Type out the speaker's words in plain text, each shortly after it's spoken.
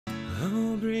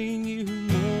I'll bring you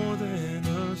more than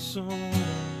a song,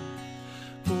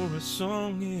 for a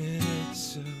song in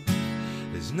itself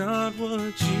is not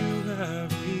what you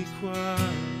have required.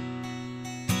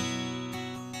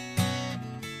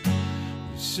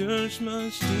 You search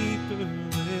much deeper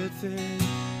within,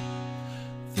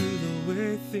 through the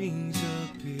way things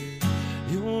appear.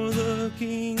 You're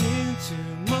looking into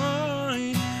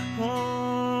my heart.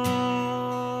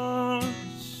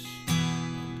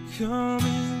 I'm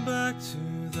coming back to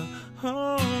the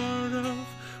heart of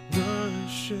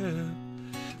worship.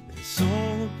 It's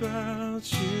all about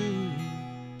you.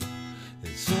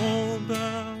 It's all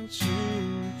about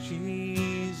you,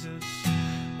 Jesus.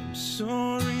 I'm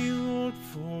sorry, Lord,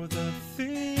 for the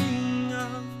thing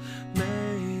I've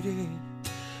made it,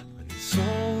 but it's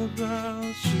all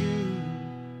about you.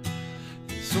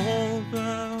 It's all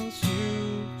about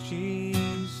you,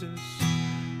 Jesus.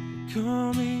 I'm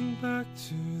coming back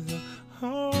to the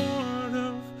heart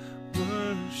of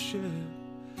worship.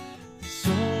 It's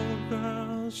all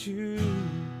about you.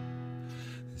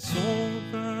 It's all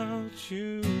about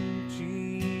you,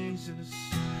 Jesus.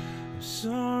 I'm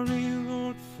sorry,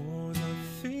 Lord, for the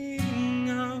thing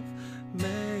I've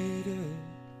made it,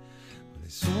 but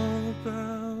it's all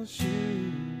about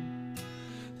you.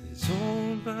 It's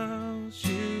all about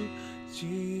you,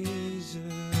 Jesus.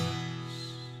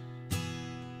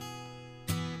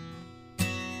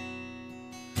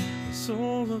 It's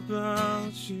all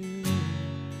about you.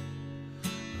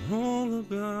 All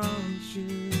about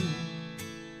you,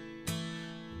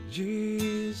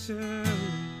 Jesus.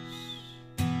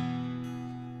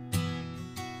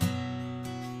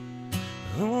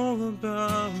 All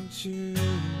about you.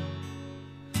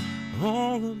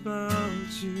 All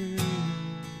about you,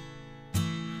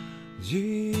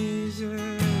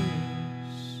 Jesus.